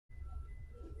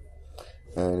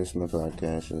This is my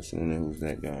podcast. Listening to Who's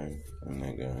That Guy? I'm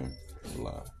that guy. A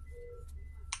lot.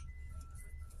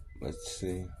 Let's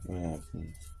see what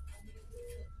happens.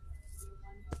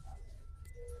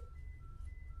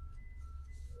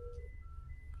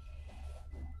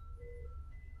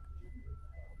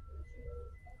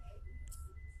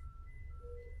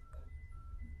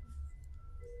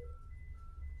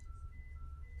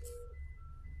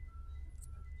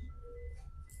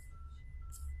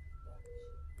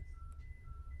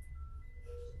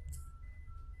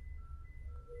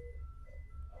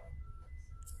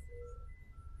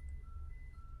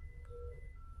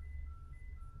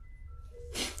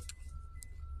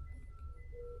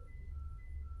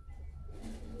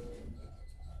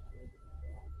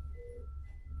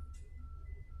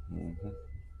 Mm-hmm.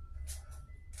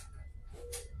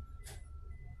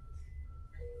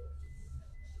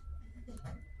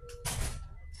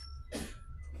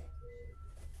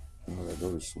 I gotta go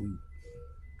to sleep.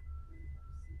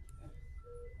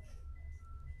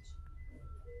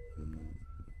 Mm-hmm.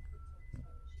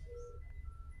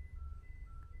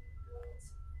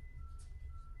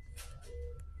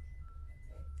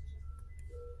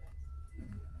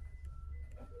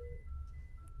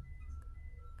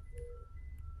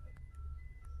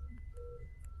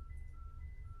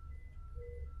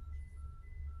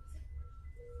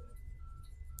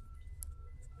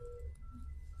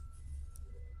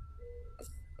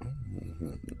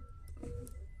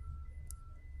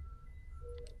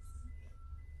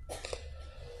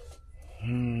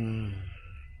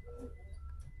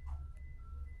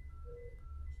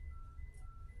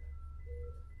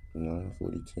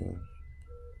 9:42.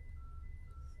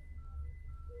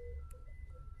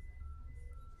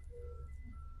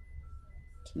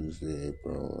 Tuesday,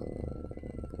 April.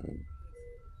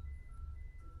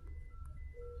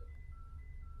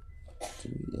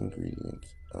 3 ingredients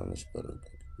on this butter.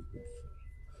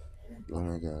 Oh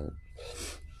my god.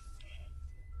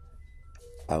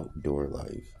 Outdoor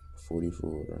life.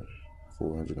 44.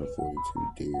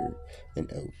 442 deer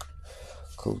and elk.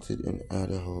 Coated in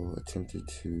Idaho. Attempted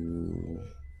to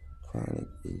chronic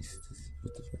waste.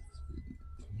 What the fuck?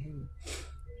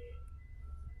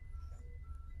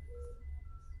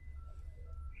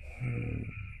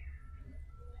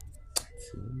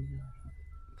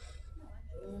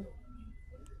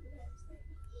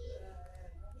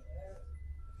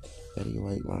 Betty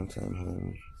White, longtime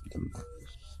home,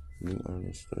 demolished. New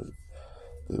owners start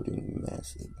building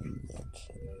massive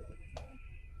mansion.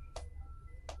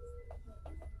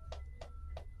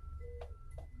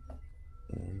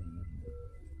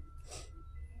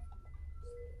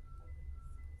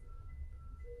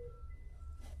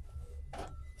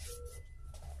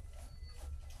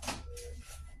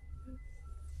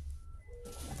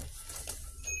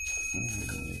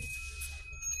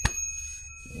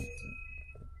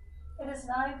 It is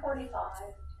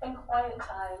 9:45 and quiet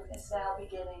time is now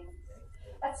beginning.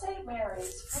 At St.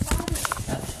 Mary's, providing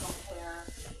exceptional care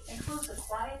includes a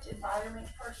quiet environment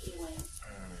for healing.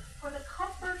 For the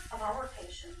comfort of our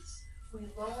patients, we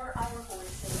lower our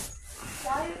voices,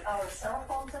 quiet our cell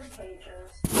phones and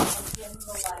pagers, and dim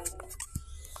the lighting.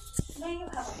 May you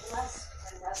have a blessed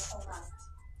and restful night.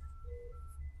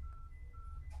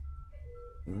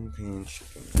 European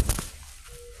chicken.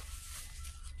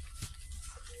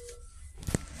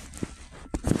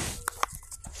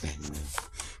 Okay.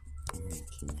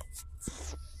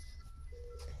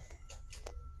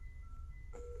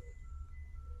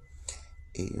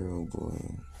 8-year-old boy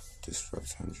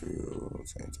disrupts 100-year-old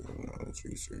scientific knowledge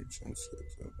research and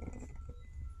sets up.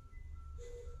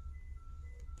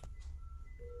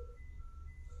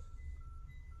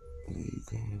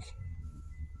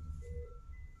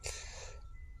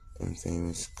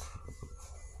 Infamous.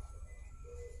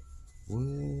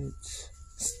 What?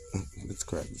 It's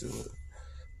Crapzilla.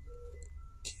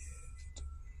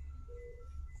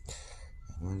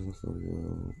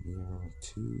 140-year-old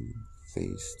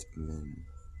two-faced men.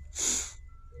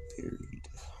 Buried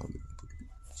hummingbird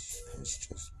has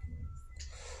just been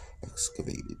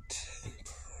excavated.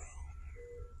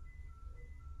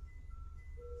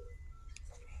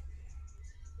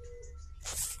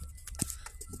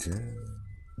 Damn.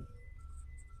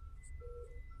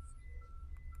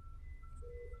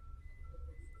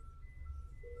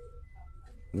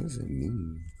 What does it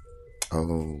mean?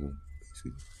 Oh,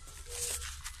 see.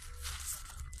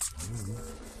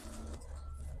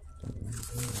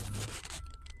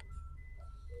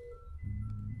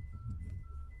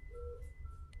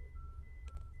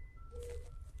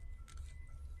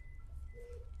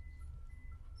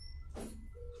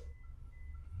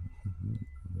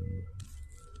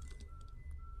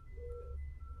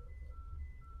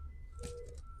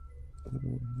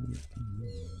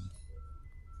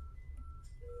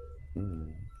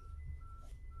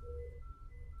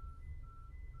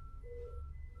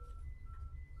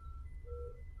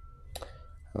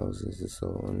 houses is so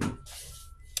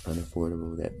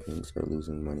unaffordable that banks are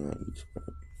losing money on each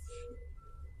mortgage.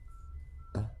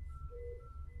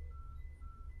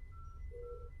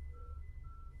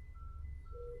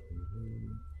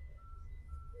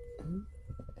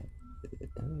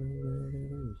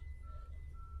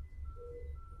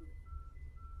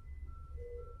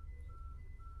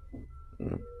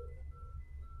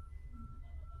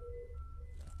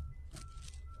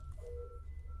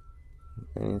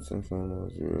 And some phone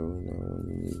was really now when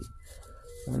you need it.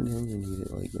 And then you need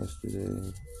it like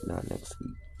yesterday, not next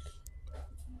week.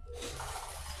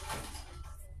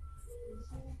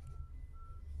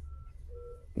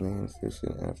 Man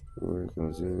fishing after work in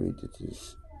Missouri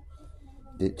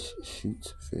ditch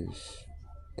shoots fish.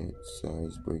 Its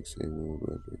size breaks a world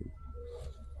record.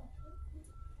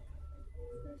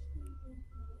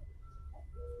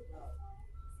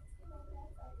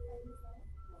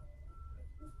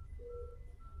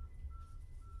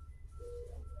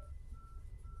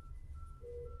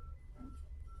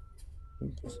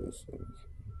 This is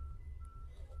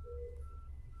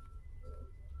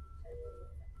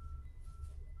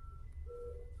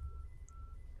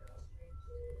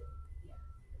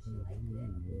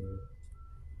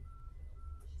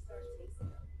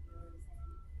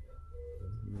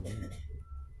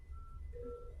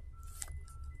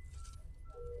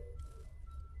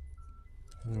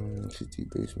city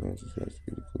base matches has to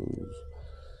be the close.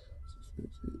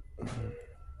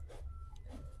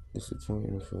 It's a point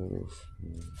in the photos.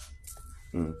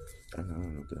 I don't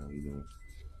know what the hell you doing.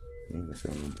 You ain't gonna say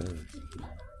any better.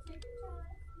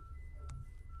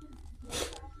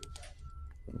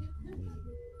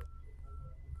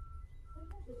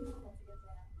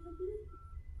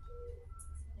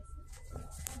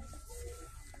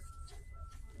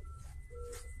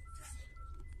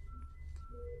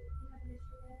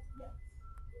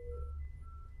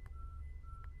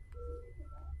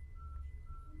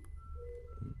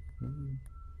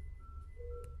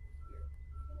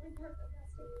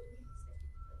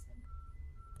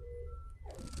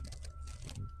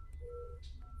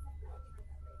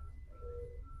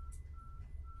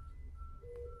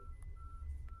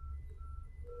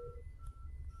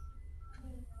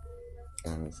 I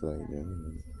don't feel like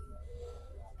doing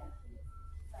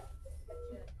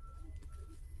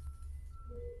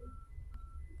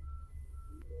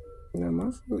it. Not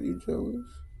my fault you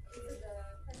jealous.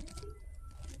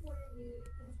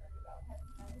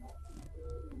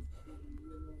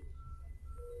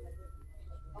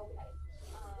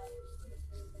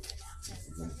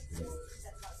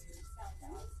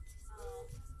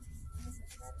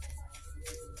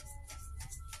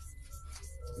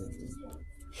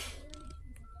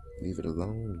 Leave it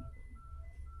alone.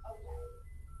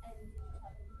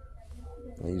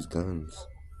 I use guns.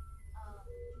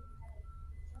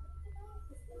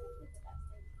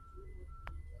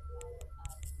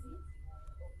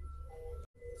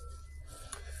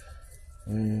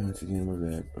 And once again, we're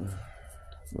back.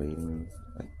 Waiting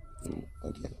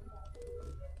again.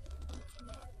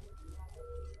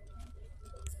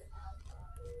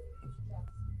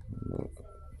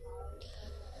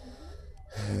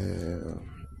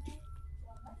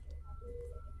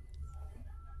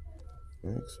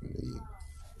 Actually,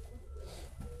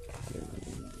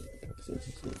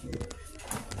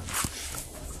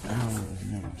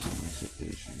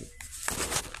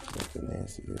 the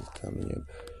nasty is coming up.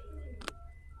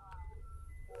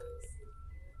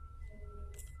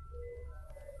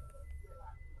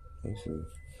 Actually,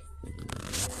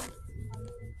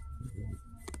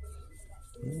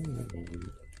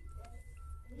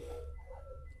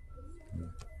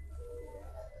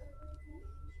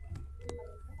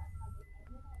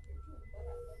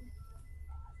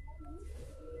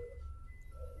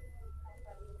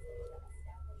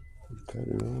 cut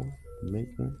it off,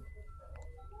 make one.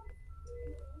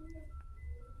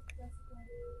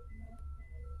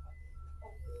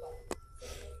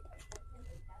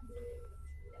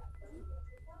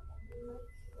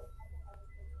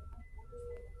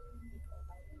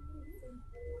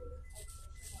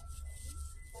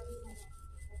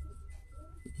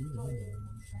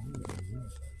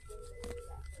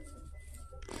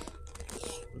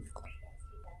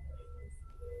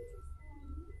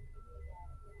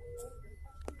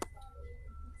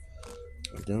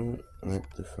 Don't let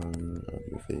the fun of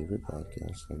your favorite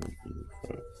podcast limit you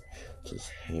from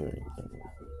just hearing them.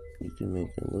 You can make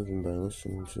a living by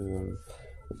listening to them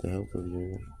with the help of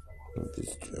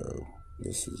this job.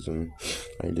 This is an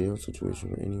ideal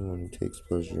situation for anyone who takes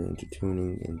pleasure into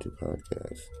tuning into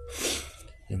podcasts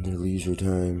in their leisure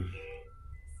time.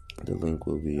 The link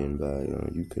will be in bio.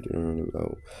 You could earn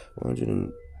about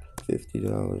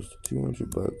 $50 to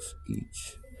 $200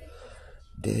 each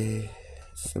day,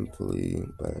 simply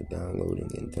by downloading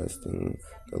and testing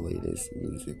the latest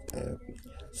music app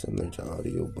similar to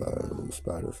Audio,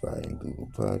 Spotify, and Google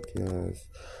Podcasts.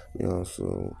 We're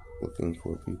also looking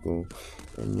for people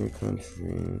in your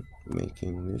country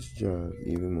making this job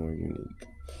even more unique.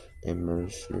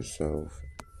 Immerse yourself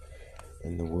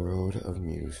in the world of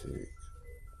music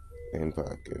and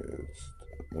podcasts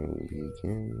and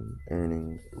begin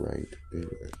earning right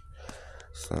there.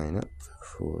 Sign up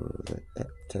for the app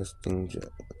testing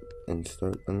job and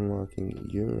start unlocking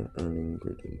your earning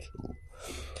potential.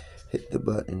 Hit the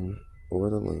button or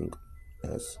the link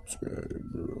as subscribe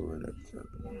or whatever.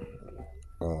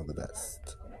 All the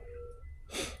best.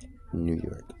 New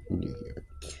York,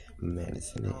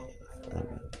 Madison.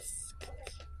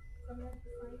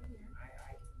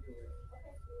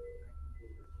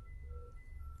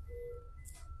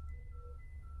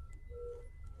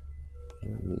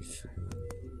 Let me see.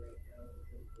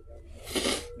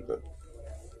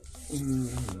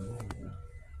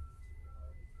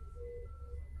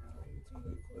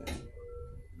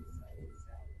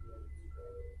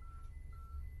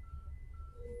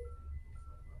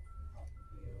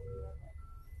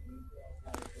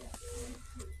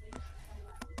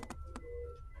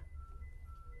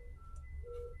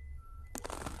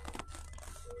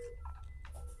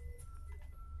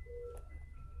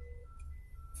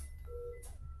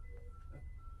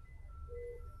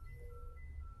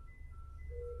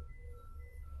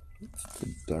 It's the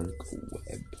dark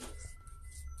web.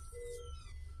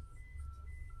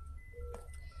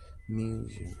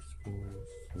 Music,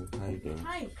 sports, how you doing?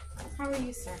 Hi, how are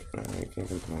you, sir? I can't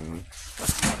complain.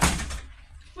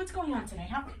 What's going on today?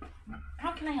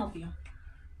 How can I help you?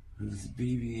 There's a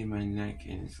baby in my neck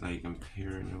and it's like I'm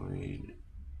paranoid.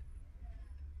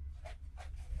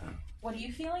 What are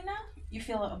you feeling now? You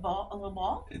feel a little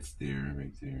ball? It's there,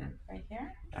 right there. Right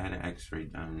here? I had an x-ray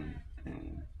done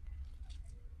and...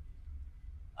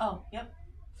 Oh, yep.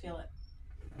 Feel it.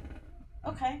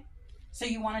 Okay. So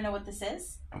you want to know what this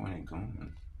is? I want it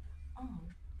gone. Oh.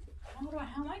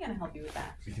 How am I going to help you with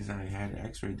that? Because I had an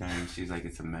x-ray done and she's like,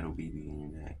 it's a metal BB in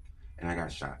your neck. And I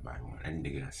got shot by one. I didn't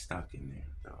think it got stuck in there,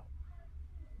 though.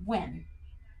 When?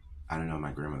 I don't know.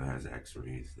 My grandmother has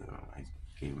x-rays, though. I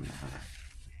gave them to her.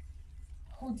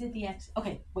 Who did the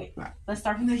Okay, wait. Let's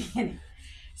start from the beginning.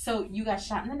 So you got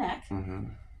shot in the neck. Mm-hmm.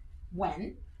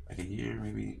 When? Like a year,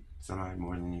 maybe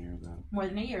more than a year ago. More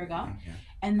than a year ago. Okay.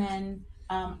 And then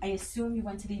I assume you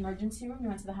went to the emergency room. You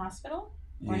went to the hospital.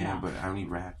 Yeah, but I only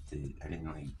wrapped it. I didn't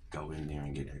like go in there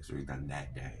and get x-rays done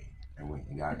that day. I went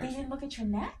and got. But they didn't look at your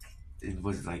neck. It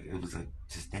was like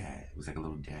just that. It was like a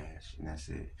little dash, and that's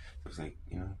it. It was like,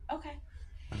 you know. Okay.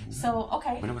 So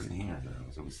okay. But it wasn't here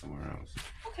though. So it was somewhere else.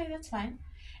 Okay, that's fine.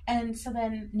 And so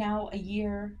then now a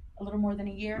little more than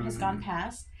a year has gone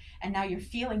past, and now you're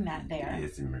feeling that there. Yeah,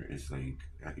 it's like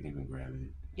I can even grab it.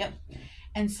 Yep. Yeah.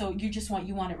 And so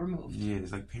you want it removed. Yeah,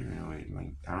 it's like paranoid.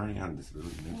 Like I already have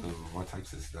disability, mental, all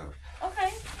types of stuff.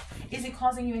 Okay. Is it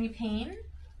causing you any pain,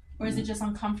 or is it just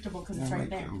uncomfortable because it's right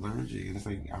there? I'm allergic, and it's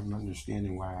like I'm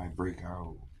understanding why I break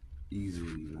out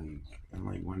easily. Like I'm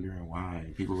like wondering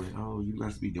why people are like, oh, you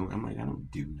must be doing. I'm like, I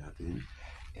don't do nothing.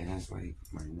 And it's like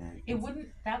my neck.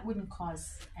 That wouldn't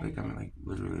cause anything. Like I'm like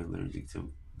literally allergic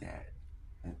to that.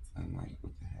 I'm like,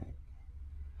 what the heck?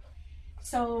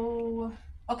 So,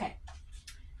 okay.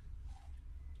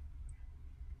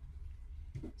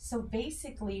 So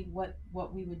basically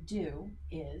what we would do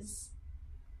is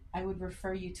I would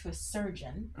refer you to a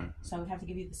surgeon. So I would have to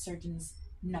give you the surgeon's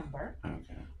number.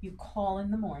 Okay. You call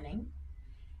in the morning.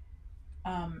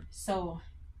 So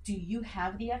do you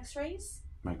have the x-rays?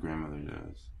 My grandmother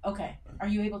does. Okay. Are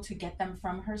you able to get them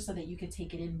from her so that you could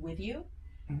take it in with you?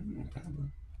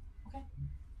 Probably. Okay.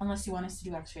 Unless you want us to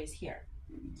do x-rays here.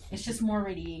 It's just more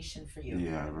radiation for you.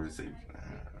 Yeah, I would say,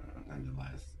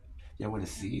 nonetheless. Yeah, I want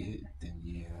to see it, then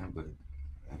yeah, but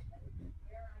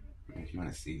if you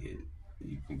want to see it,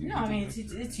 you can do it. No, I mean,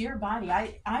 it's your body.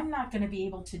 I'm not going to be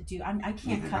able to do, I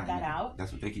can't cut that out.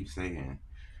 That's what they keep saying.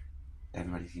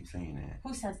 Everybody keeps saying that.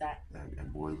 Who says that?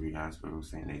 At Boyd Reed Hospital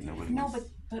saying they know what it is. No,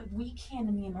 but we can't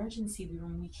in the emergency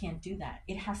room. We can't do that.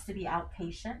 It has to be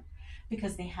outpatient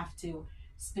because they have to.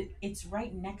 It's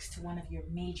right next to one of your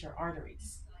major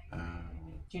arteries. Do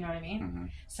you know what I mean? Mm-hmm.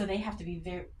 So they have to be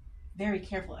very, very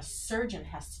careful. A surgeon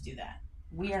has to do that.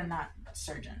 We are not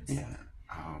surgeons. Yeah.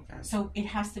 Oh, okay. So it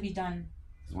has to be done.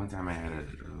 One time I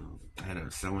had a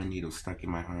sewing needle stuck in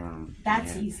my arm.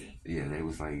 That's easy. Yeah, they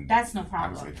was like. That's no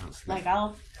problem. I was like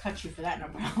I'll cut you for that, no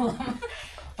problem.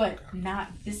 But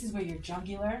not. This is where your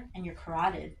jugular and your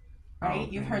carotid, right?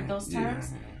 Oh, You've heard those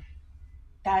terms. Yeah.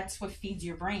 That's what feeds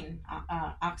your brain,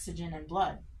 oxygen and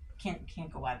blood.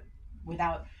 Can't go out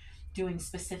without doing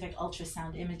specific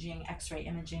ultrasound imaging, X-ray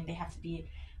imaging. They have to be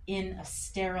in a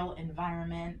sterile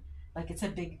environment. Like it's a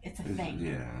thing.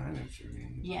 Yeah, I know what you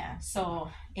mean. Yeah. So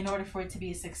in order for it to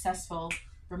be a successful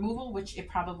removal, which it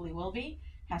probably will be,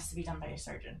 has to be done by a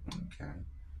surgeon. Okay.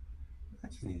 I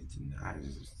just need to know. I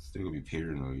just still gonna be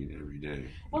paranoid every day.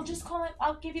 Well, just call it.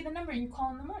 I'll give you the number. You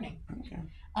call in the morning. Okay.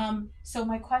 So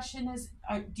my question is,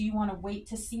 do you want to wait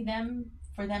to see them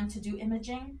for them to do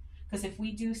imaging? Because if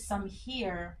we do some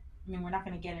here, I mean, we're not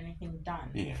going to get anything done.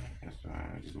 Yeah, that's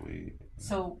fine. Just wait.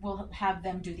 So we'll have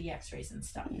them do the X-rays and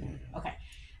stuff. Yeah. Okay.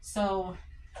 So,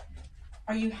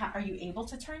 are you able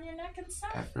to turn your neck and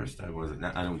stuff? At first, I wasn't.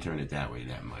 I don't turn it that way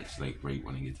that much. Like right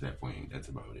when I get to that point, that's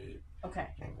about it. Okay.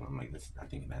 And I'm like, I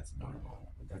think that's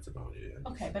normal. But that's about it.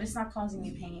 Okay, but it's not causing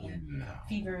you pain, No.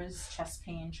 fevers, chest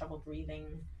pain, trouble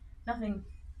breathing, nothing.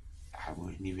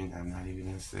 I'm not even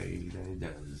gonna say that it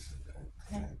does.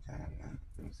 Okay.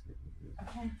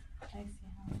 Okay. Okay. I see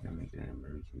how. I can make it an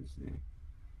emergency.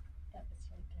 Yep, it's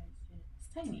right there. I see it. It's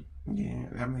tiny.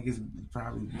 Yeah, I mean, it's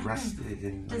probably rusted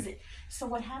and. Does it? So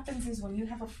what happens is when you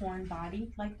have a foreign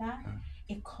body like that,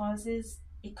 it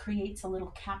creates a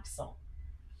little capsule,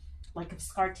 like of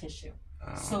scar tissue.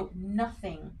 So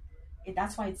nothing.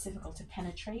 That's why it's difficult to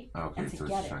penetrate and to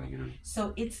get it.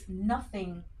 So it's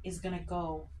nothing is gonna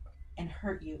go and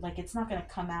hurt you. Like it's not gonna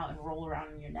come out and roll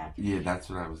around in your neck. Yeah, that's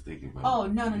what I was thinking about. Oh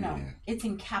no. Yeah. It's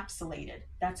encapsulated.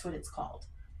 That's what it's called.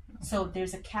 So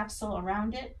there's a capsule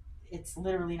around it. It's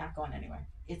literally not going anywhere.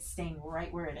 It's staying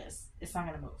right where it is. It's not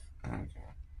gonna move. Okay.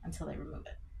 Until they remove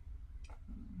it.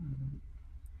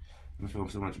 I feel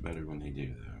so much better when they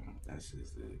do though. That's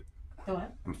just it. The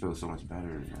what? I feel so much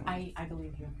better. You know? I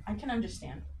believe you. I can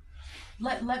understand.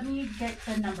 Let me get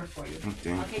the number for you.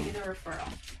 Okay. I'll get you the referral.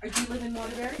 Or do you live in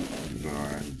Waterbury? No,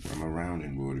 I'm around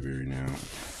in Waterbury now.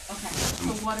 Okay.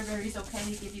 So Waterbury's okay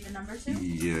to give you the number too?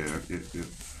 Yeah, that's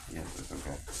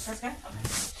okay. That's good? Okay.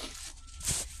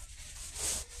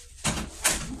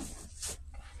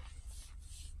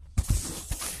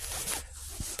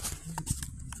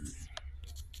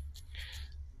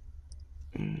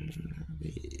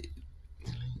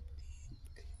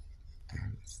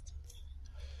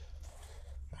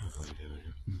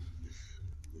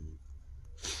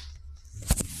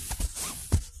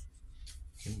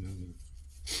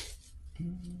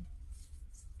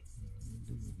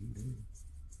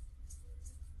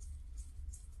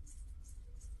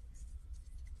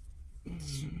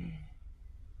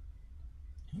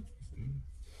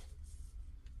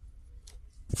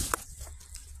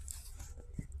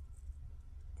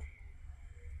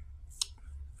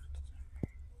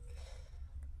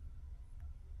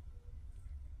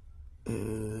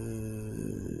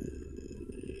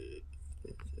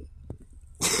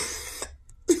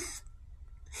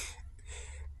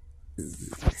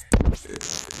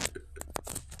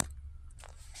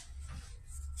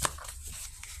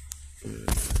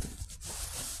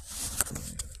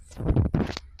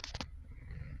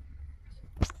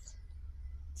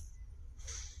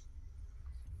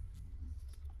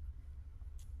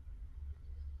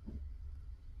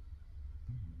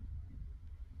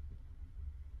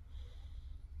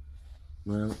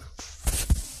 Well,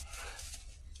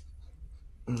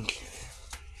 okay.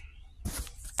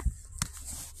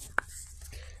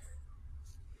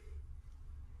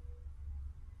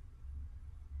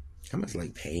 I must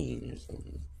like pain or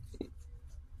something.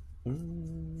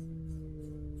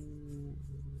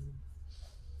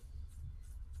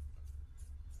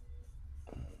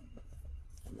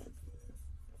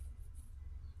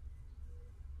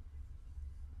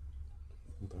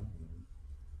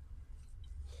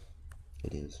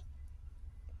 It is.